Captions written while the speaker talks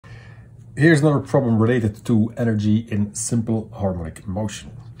Here's another problem related to energy in simple harmonic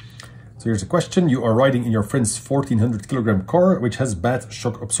motion. So here's a question. You are riding in your friend's 1400 kilogram car, which has bad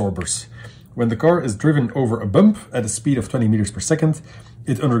shock absorbers. When the car is driven over a bump at a speed of 20 meters per second,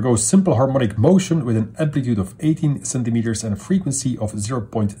 it undergoes simple harmonic motion with an amplitude of 18 centimeters and a frequency of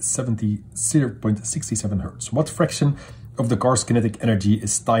 0.67 hertz. What fraction of the car's kinetic energy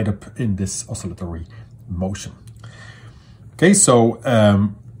is tied up in this oscillatory motion? Okay, so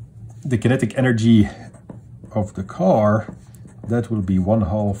the kinetic energy of the car, that will be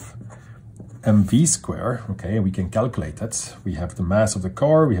 1/2 mv square. Okay, we can calculate that. We have the mass of the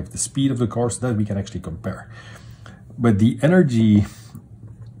car, we have the speed of the car, so that we can actually compare. But the energy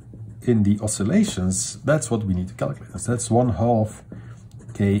in the oscillations, that's what we need to calculate. That's 1/2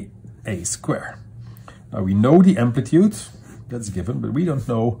 Ka square. Now we know the amplitude, that's given, but we don't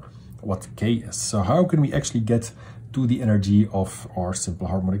know what K is. So how can we actually get to the energy of our simple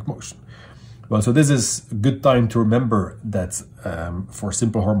harmonic motion? Well, so this is a good time to remember that for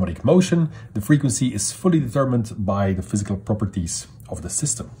simple harmonic motion, the frequency is fully determined by the physical properties of the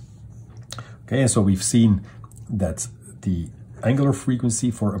system. Okay, and so we've seen that the angular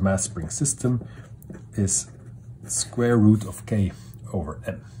frequency for a mass spring system is square root of K over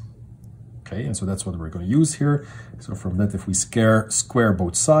M. Okay, and so that's what we're going to use here. So from that, if we square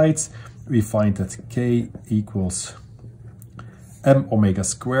both sides, we find that K equals M omega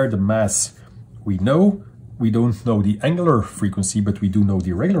squared. The mass we know. We don't know the angular frequency, but we do know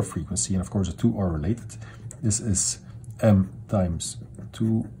the regular frequency, and of course the two are related. This is M times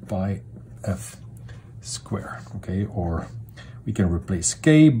 2 pi F square. Okay, or we can replace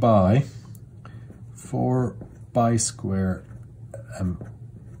K by 4 pi square M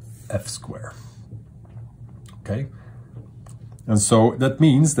F square. Okay, and so that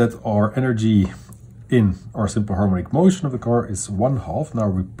means that our energy in our simple harmonic motion of the car is 1/2. Now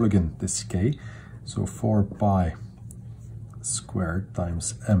we plug in this K, so 4 pi squared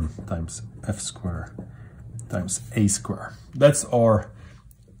times M times F square times A square. That's our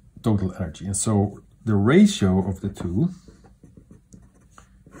total energy. And so the ratio of the two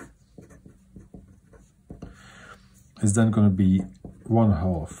is then going to be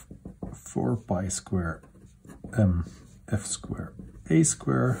 1/2 4 pi square M F square A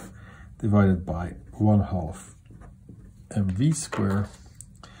square divided by 1/2 mv square.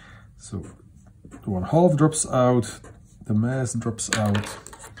 So the 1/2 drops out, the mass drops out,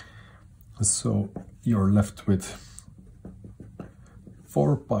 so you're left with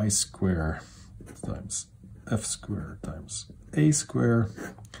 4 pi square times F square times A square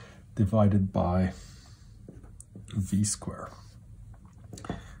divided by V square.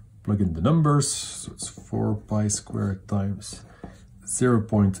 Plug in the numbers, so it's 4 pi square times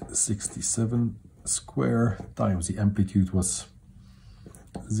 0.67 square times the amplitude was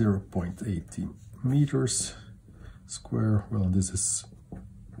 0.18 meters square. Well, this is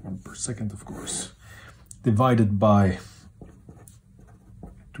 1 per second, of course, divided by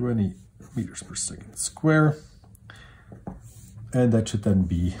 20 meters per second square, and that should then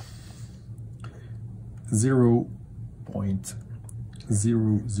be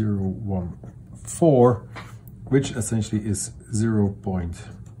 0.0014, which essentially is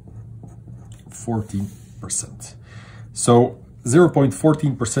 0.14%. So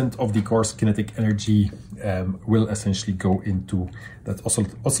 0.14% of the car's kinetic energy will essentially go into that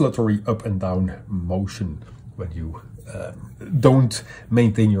oscillatory up and down motion when you don't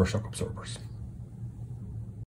maintain your shock absorbers.